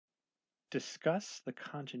Discuss the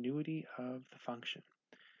continuity of the function.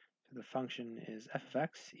 So the function is f of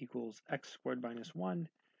x equals x squared minus 1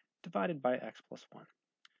 divided by x plus 1.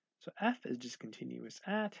 So f is discontinuous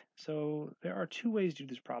at, so there are two ways to do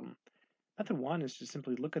this problem. Method 1 is to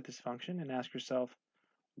simply look at this function and ask yourself,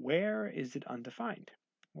 where is it undefined?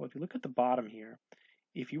 Well, if you look at the bottom here,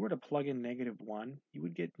 if you were to plug in -1, you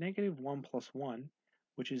would get -1 plus 1,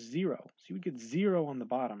 which is 0. So you would get 0 on the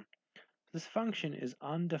bottom. This function is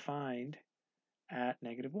undefined at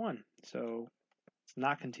 -1, so it's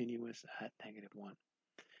not continuous at -1.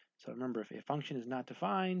 So remember, if a function is not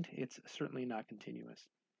defined, it's certainly not continuous.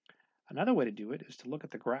 Another way to do it is to look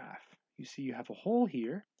at the graph. You see you have a hole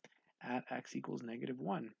here at x equals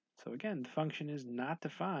 -1. So again, the function is not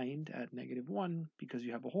defined at -1 because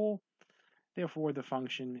you have a hole. Therefore, the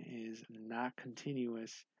function is not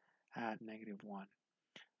continuous at -1.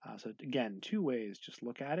 So again, two ways. Just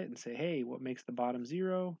look at it and say, hey, what makes the bottom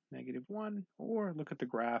 0? -1. Or look at the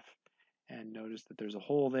graph and notice that there's a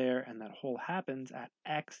hole there, and that hole happens at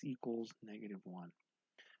x equals -1.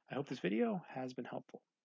 I hope this video has been helpful.